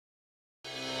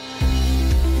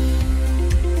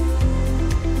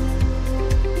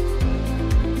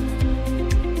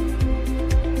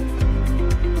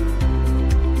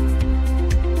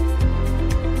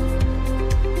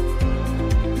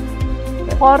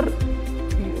For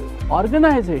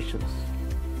organizations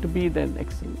to be then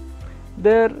excellent,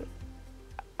 there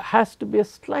has to be a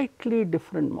slightly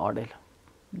different model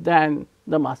than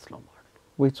the Maslow model.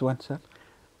 Which one, sir?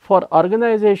 For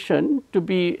organization to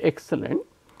be excellent,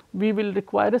 we will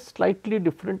require a slightly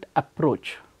different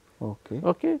approach.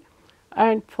 Okay.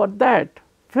 And for that,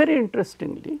 very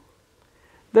interestingly,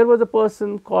 there was a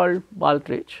person called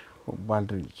Baldrige. Oh,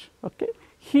 Baldrige. Okay.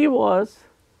 He was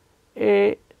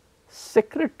a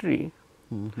secretary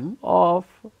of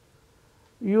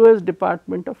US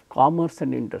Department of Commerce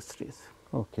and Industries.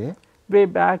 Okay. Way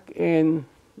back in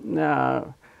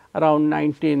around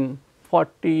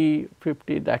 1940,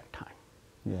 50, that time.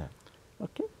 Yeah.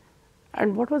 Okay.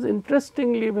 And what was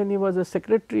interestingly, when he was a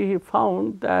secretary, he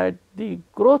found that the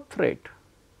growth rate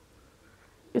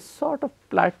is sort of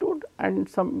plateaued, and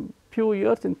some few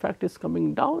years in fact is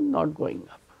coming down, not going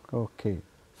up. Okay.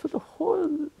 So, the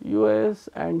whole US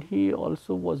and he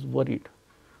also was worried,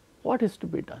 what is to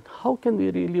be done? How can we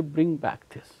really bring back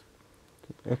this?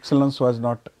 Excellence was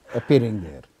not appearing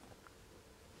there.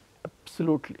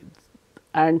 Absolutely.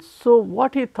 And so,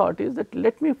 what he thought is that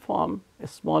let me form a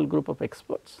small group of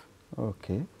experts.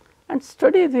 Okay. And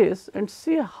study this and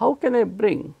see how can I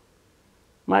bring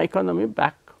my economy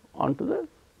back onto the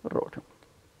road.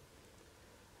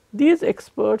 These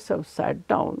experts have sat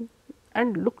down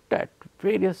and looked at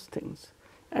various things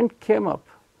and came up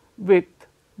with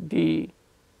the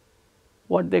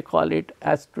what they call it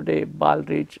as today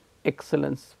Baldrige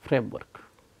excellence framework.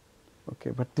 Okay,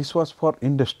 but this was for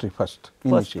industry first.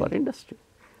 First for industry,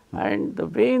 and the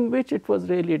way in which it was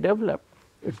really developed,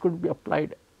 it could be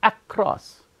applied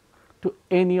across to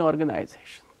any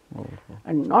organization.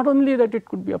 And not only that it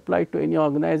could be applied to any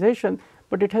organization,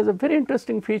 but it has a very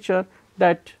interesting feature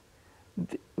that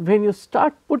when you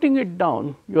start putting it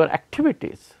down, your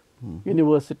activities,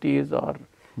 universities or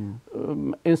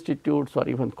institutes or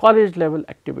even college level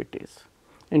activities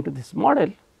into this model,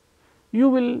 you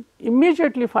will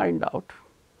immediately find out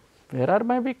where are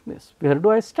my weakness, where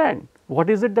do I stand, what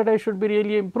is it that I should be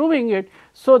really improving it,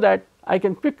 so that I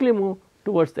can quickly move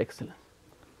towards the excellence.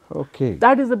 Okay.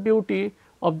 That is the beauty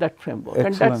of that framework.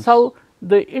 Excellence. And that is how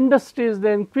the industries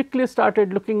then quickly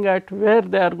started looking at where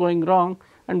they are going wrong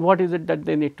and what is it that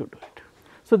they need to do it.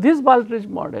 So, this Baldrige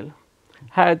model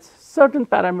has certain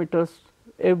parameters,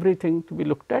 everything to be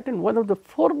looked at, and one of the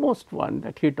foremost one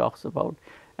that he talks about,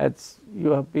 as you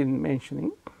have been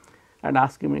mentioning and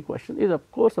asking me a question, is of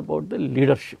course about the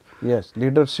leadership. Yes,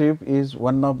 leadership is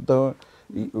one of the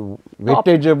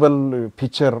weightageable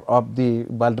feature of the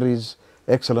Baldrige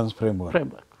excellence framework.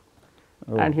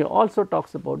 And he also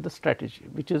talks about the strategy,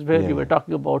 which is where you were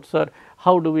talking about, sir,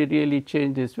 how do we really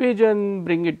change this vision,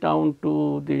 bring it down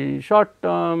to the short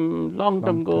term, long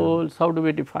term goals, how do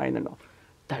we define and all.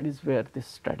 That is where this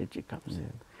strategy comes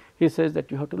in. He says that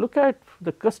you have to look at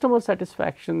the customer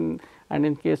satisfaction, and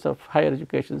in case of higher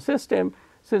education system,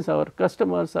 since our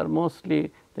customers are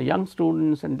mostly the young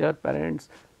students and their parents,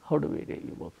 how do we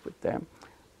really work with them?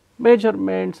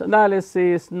 Measurements,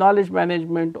 analysis, knowledge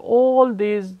management, all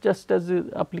these just as is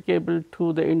applicable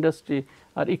to the industry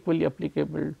are equally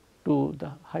applicable to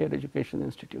the higher education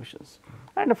institutions.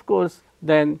 And of course,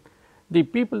 then the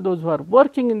people, those who are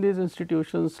working in these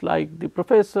institutions like the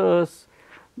professors,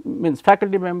 means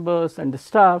faculty members and the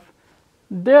staff,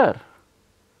 there,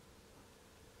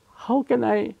 how can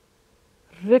I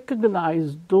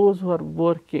recognize those who are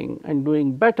working and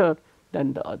doing better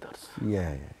than the others?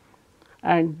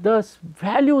 And thus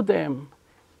value them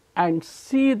and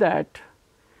see that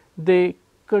they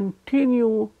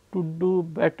continue to do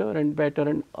better and better,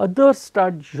 and others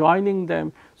start joining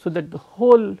them, so that the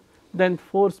whole then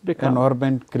force becomes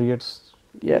environment creates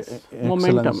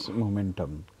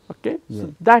momentum. Okay.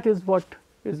 So, that is what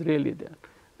is really there,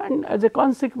 and as a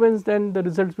consequence then the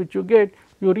results which you get,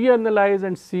 you reanalyze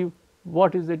and see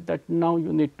what is it that now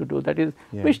you need to do, that is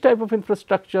which type of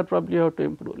infrastructure probably you have to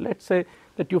improve. Let us say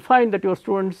that you find that your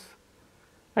students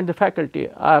and the faculty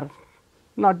are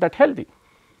not that healthy.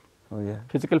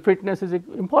 Physical fitness is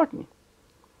important.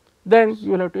 Then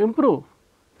you will have to improve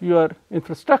your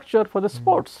infrastructure for the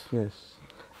sports.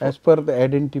 As per the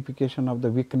identification of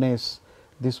the weakness,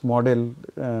 this model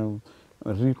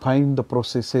refine the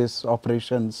processes,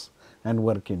 operations and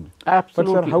working.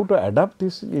 Absolutely. But sir, how to adapt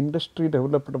this industry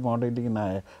developed model in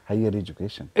higher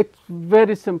education? It's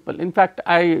very simple. In fact,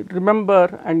 I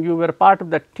remember, and you were a part of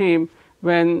that team,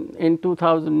 when in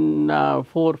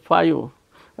 2004-05,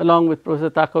 along with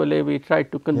Professor Takawale, we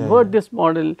tried to convert this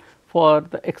model for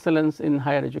the excellence in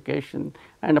higher education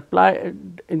and apply it,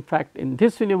 in fact, in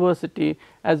this university,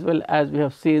 as well as we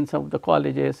have seen some of the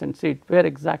colleges, and see where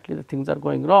exactly the things are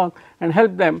going wrong and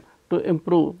help them to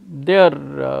improve their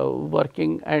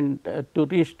working and to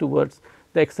reach towards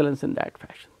the excellence in that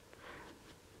fashion.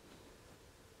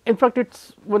 In fact, it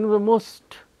is one of the most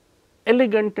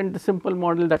elegant and the simple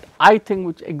model that I think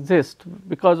which exists,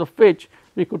 because of which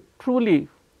we could truly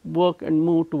work and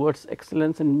move towards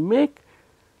excellence and make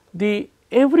the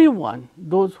everyone,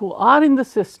 those who are in the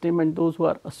system and those who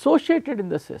are associated in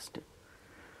the system,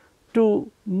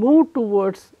 to move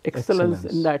towards excellence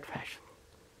in that fashion.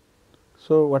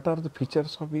 So, what are the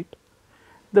features of it?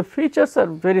 The features are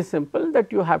very simple,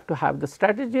 that you have to have the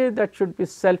strategy that should be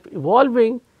self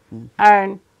evolving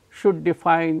and should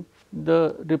define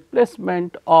the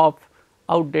replacement of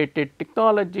outdated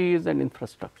technologies and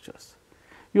infrastructures.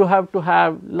 You have to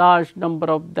have large number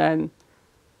of then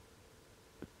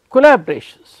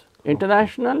collaborations,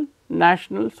 international,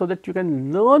 national, so that you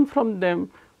can learn from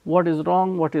them what is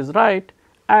wrong, what is right,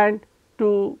 and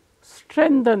to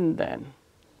strengthen then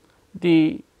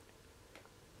the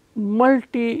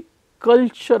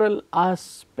multicultural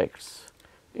aspects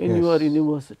in your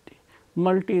university,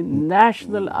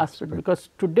 multinational aspect, because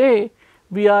today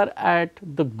we are at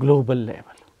the global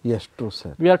level. Yes, true,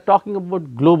 sir. We are talking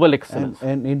about global excellence.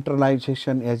 And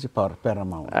internalization as a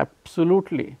paramount.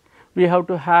 Absolutely. We have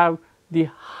to have the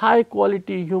high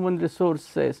quality human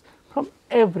resources from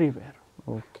everywhere.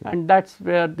 Okay. And that is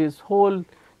where this whole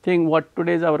thing, what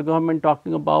today is our government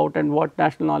talking about and what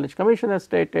National Knowledge Commission has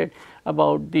stated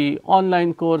about the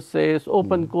online courses,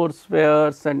 open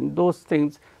coursewares, and those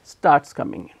things starts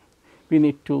coming in. We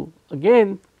need to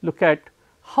again look at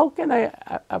how can I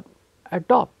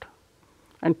adopt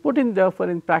and put in therefore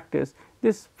in practice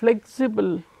this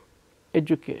flexible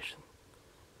education,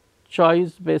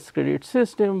 choice based credit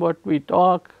system what we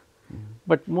talk,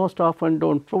 but most often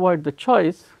do not provide the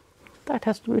choice, that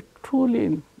has to be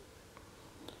truly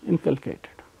inculcated.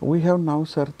 We have now,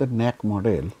 sir, the NAC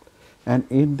model, and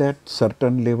in that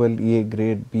certain level A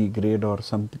grade, B grade or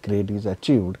some grade is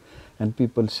achieved, and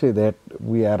people say that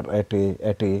we are at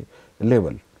a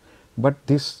level. But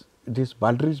this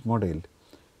Baldrige model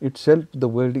itself, the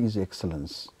word is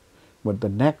excellence, but the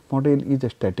NAC model is a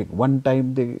static. One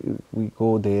time we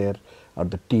go there or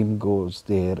the team goes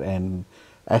there and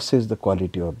assess the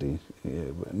quality of the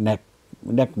NAC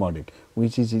model,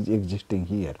 which is existing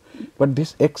here. But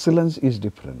this excellence is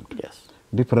different. Yes.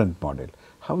 Different model.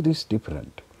 How this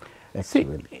different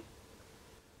actually? See,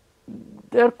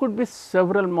 there could be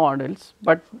several models,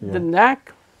 but the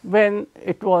NAC, when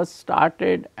it was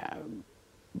started,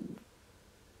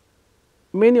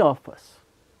 many of us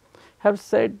have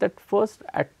said that first,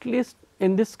 at least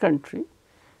in this country,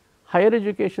 higher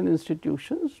education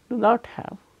institutions do not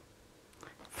have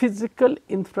physical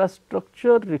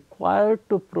infrastructure required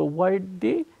to provide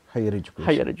the higher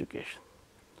education.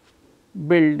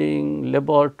 Building,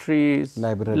 laboratories,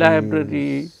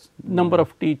 libraries, number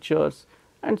of teachers,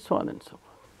 and so on and so forth.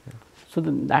 So,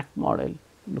 the NAC model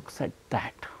looks at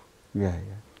that.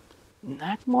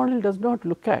 NAC model does not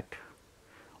look at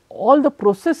all the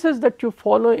processes that you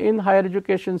follow in higher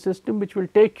education system which will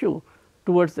take you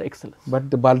towards the excellence.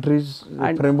 But the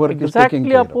Baldrige framework exactly is taking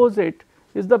care opposite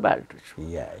is the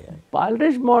Baldrige.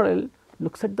 Baldrige model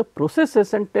looks at the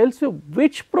processes and tells you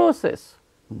which process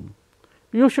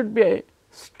you should be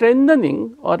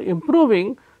strengthening or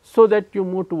improving so that you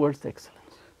move towards the excellence.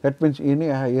 That means any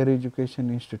higher education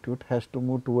institute has to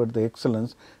move toward the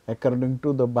excellence according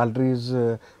to the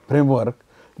Baldrige framework.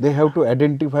 They have to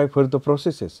identify first the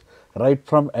processes, right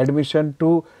from admission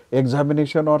to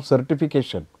examination or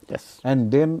certification. Yes.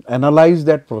 And then analyze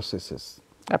that processes.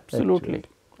 Absolutely. Actually.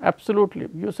 Absolutely.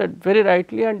 You said very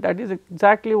rightly, and that is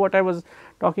exactly what I was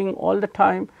talking all the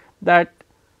time, that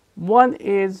one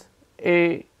is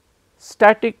a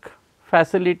static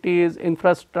facilities,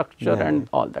 infrastructure and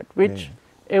all that, which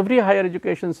every higher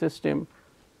education system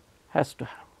has to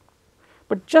have.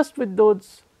 But just with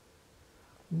those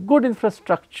good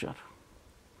infrastructure,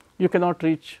 you cannot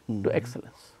reach to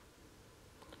excellence.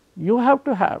 You have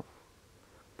to have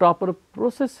proper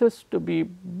processes to be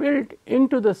built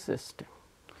into the system.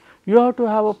 You have to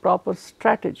have a proper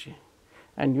strategy,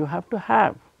 and you have to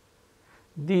have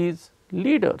these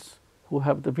leaders who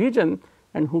have the vision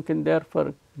and who can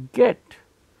therefore get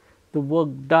the work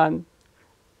done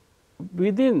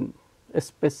within a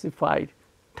specified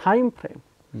time frame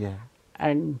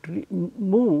and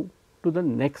move to the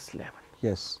next level.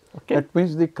 Yes. Okay. That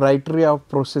means the criteria of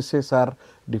processes are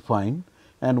defined,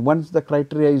 and once the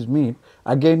criteria is met,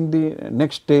 again the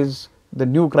next stage the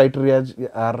new criteria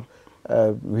are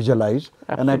visualized.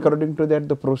 Absolutely. And according to that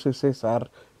the processes are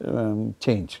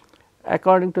changed.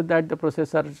 according to that the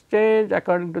processors change,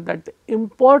 according to that the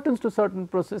importance to certain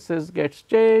processes gets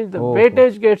changed, the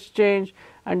weightage gets changed,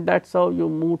 and that is how you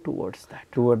move towards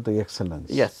that. Toward the excellence.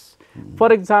 Yes.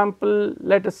 For example,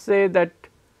 let us say that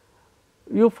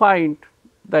you find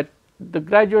that the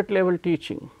graduate level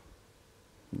teaching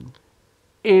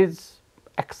is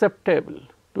acceptable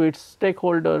to its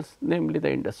stakeholders, namely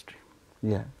the industry.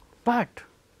 Yeah. But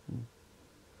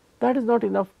that is not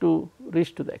enough to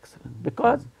reach to the excellence,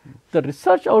 because the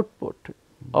research output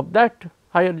of that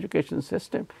higher education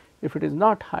system, if it is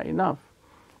not high enough,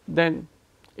 then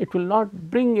it will not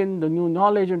bring in the new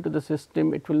knowledge into the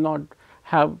system, it will not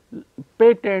have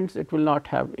patents, it will not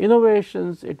have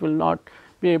innovations, it will not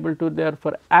be able to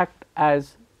therefore act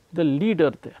as the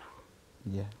leader there.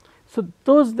 Yeah. So,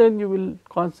 those then you will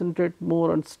concentrate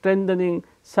more on strengthening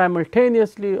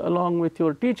simultaneously along with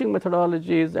your teaching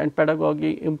methodologies and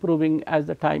pedagogy improving as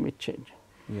the time is changing.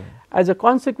 Yeah. As a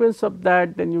consequence of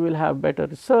that, then you will have better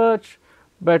research,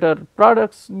 better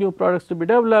products, new products to be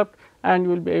developed, and you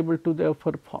will be able to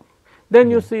therefore perform.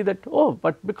 Then you see that, oh,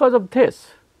 but because of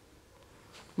this,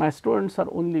 my students are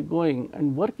only going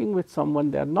and working with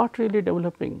someone, they are not really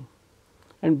developing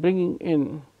and bringing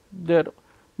in their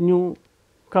new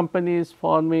companies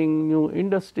forming, new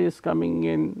industries coming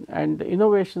in, and the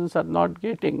innovations are not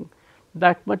getting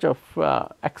that much of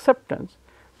acceptance,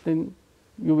 then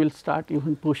you will start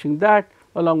even pushing that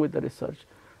along with the research.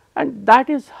 And that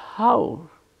is how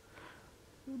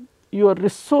your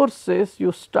resources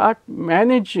you start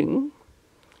managing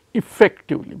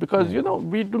effectively, because you know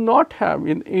we do not have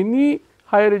in any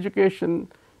higher education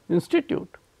institute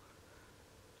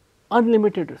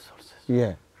unlimited resources.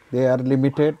 Yeah, they are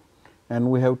limited, and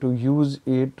we have to use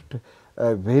it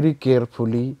very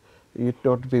carefully. It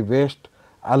not be waste.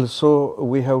 Also,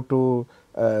 we have to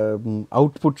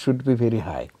output should be very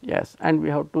high. Yes, and we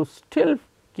have to still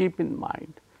keep in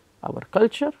mind our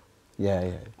culture, Yeah,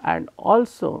 yeah. and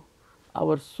also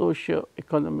our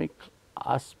socio-economic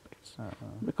aspects,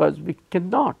 because we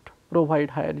cannot provide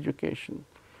higher education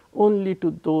only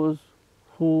to those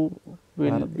who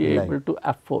will be able to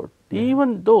afford.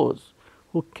 Even those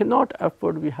who cannot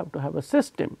afford, we have to have a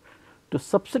system to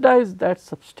subsidize that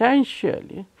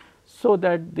substantially so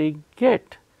that they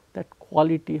get that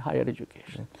quality higher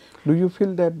education. Do you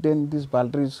feel that then this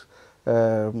Baldrige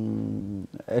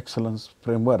excellence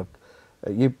framework,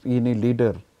 if any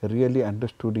leader really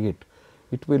understood it,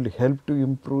 it will help to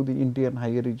improve the Indian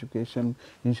higher education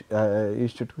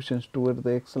institutions toward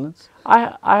the excellence?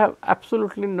 I have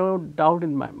absolutely no doubt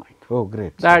in my mind. Oh,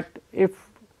 great. That if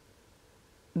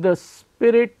the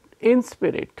spirit, in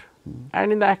spirit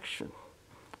and in action,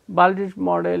 Baldrige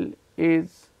model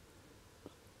is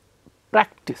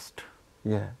practiced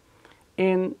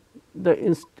in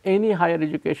the any higher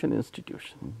education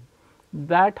institution,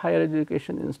 that higher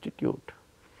education institute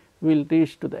will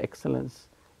reach to the excellence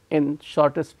in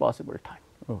shortest possible time.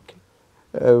 Okay.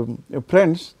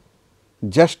 Friends,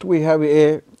 just we have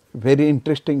a very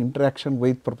interesting interaction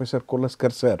with Professor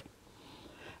Kolaskar sir,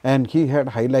 and he had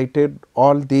highlighted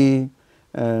all the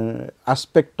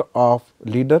aspect of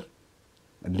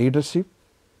leadership,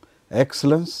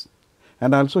 excellence,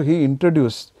 and also he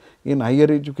introduced in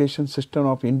higher education system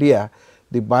of India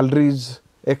the Baldrige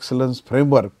excellence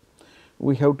framework.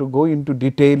 We have to go into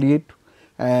detail it,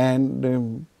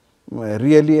 and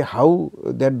really how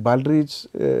that Baldrige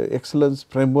excellence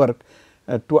framework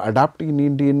to adapt in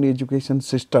Indian education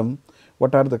system,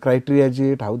 what are the criteria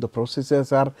it, how the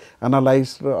processes are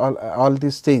analyzed, all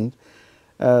these things.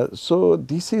 So,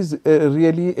 this is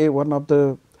really one of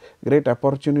the great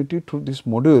opportunity through this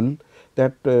module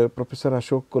that Professor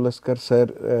Ashok Kolaskar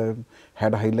sir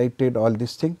had highlighted all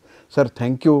these things. Sir,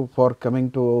 thank you for coming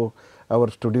to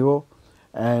our studio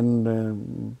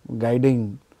and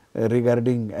guiding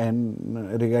regarding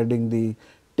the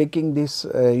taking these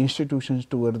institutions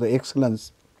toward the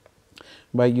excellence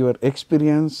by your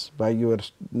experience, by your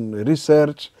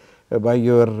research, by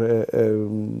your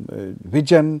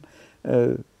vision.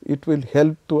 It will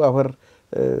help to our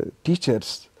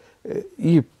teachers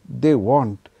if they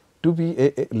want to be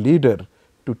a leader,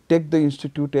 to take the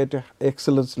institute at a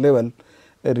excellence level.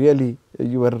 Really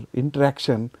your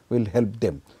interaction will help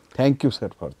them. Thank you, sir,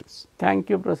 for this. Thank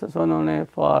you, Professor Sonone,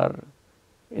 for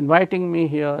inviting me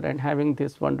here and having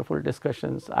these wonderful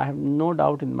discussions. I have no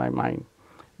doubt in my mind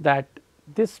that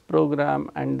this program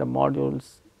and the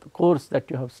modules, the course that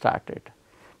you have started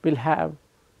will have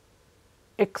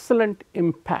excellent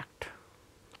impact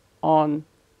on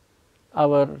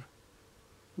our,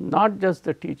 not just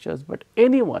the teachers, but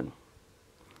anyone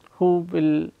who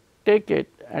will take it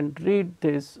and read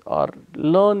this or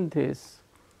learn this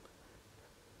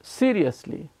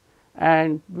seriously,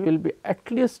 and we will be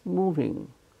at least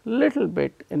moving little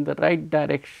bit in the right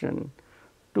direction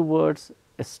towards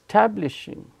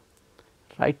establishing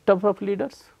right type of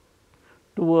leaders,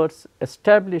 towards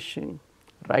establishing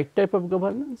right type of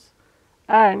governance,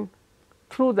 and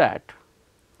through that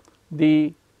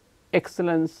the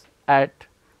excellence at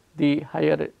the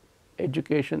higher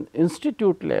education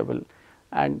institute level,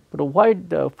 and provide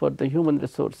for the human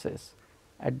resources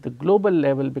at the global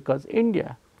level, because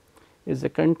India is a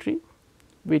country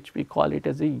which we call it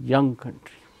as a young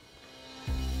country.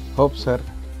 Hope, sir,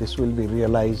 this will be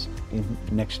realized in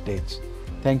next stage.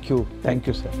 Thank you,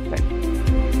 sir. Thank you.